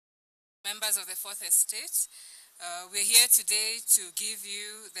Members of the Fourth Estate, we're here today to give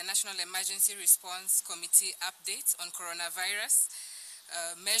you the National Emergency Response Committee update on coronavirus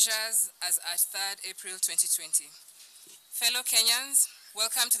measures as at 3rd April 2020. Fellow Kenyans,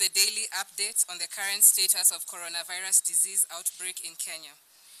 welcome to the daily update on the current status of coronavirus disease outbreak in Kenya.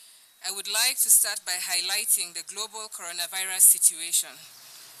 I would like to start by highlighting the global coronavirus situation.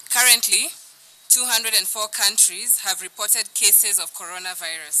 Currently, 204 countries have reported cases of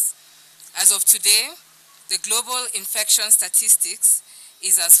coronavirus. As of today, the global infection statistics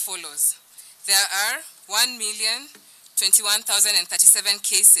is as follows. There are 1,021,037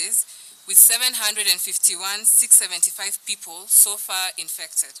 cases with 751,675 people so far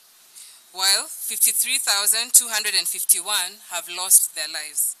infected, while 53,251 have lost their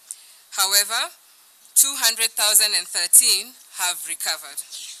lives. However, 200,013 have recovered.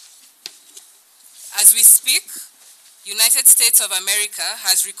 As we speak, United States of America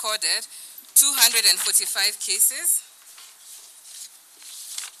has recorded 245 cases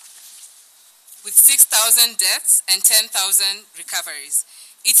with 6,000 deaths and 10,000 recoveries.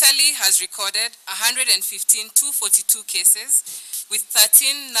 Italy has recorded 115,242 cases with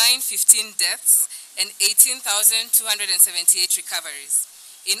 13,915 deaths and 18,278 recoveries.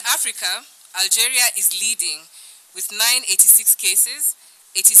 In Africa, Algeria is leading with 986 cases,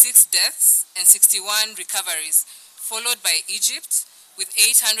 86 deaths and 61 recoveries, followed by Egypt with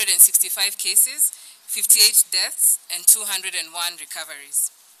 865 cases, 58 deaths, and 201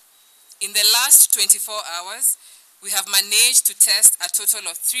 recoveries. In the last 24 hours, we have managed to test a total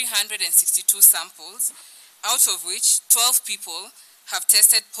of 362 samples, out of which 12 people have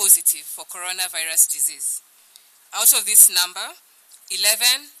tested positive for coronavirus disease. Out of this number,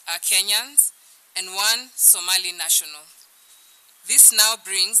 11 are Kenyans and 1 Somali national. This now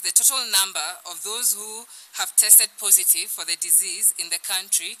brings the total number of those who have tested positive for the disease in the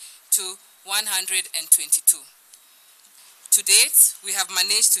country to 122. To date, we have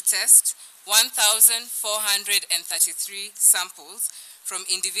managed to test 1,433 samples from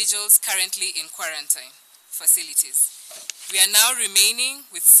individuals currently in quarantine facilities. We are now remaining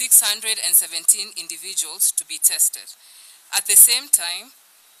with 617 individuals to be tested. At the same time,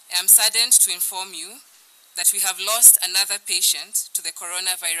 I am saddened to inform you that we have lost another patient to the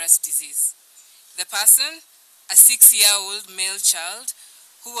coronavirus disease. The person, a 6-year-old male child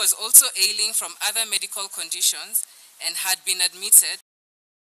who was also ailing from other medical conditions and had been admitted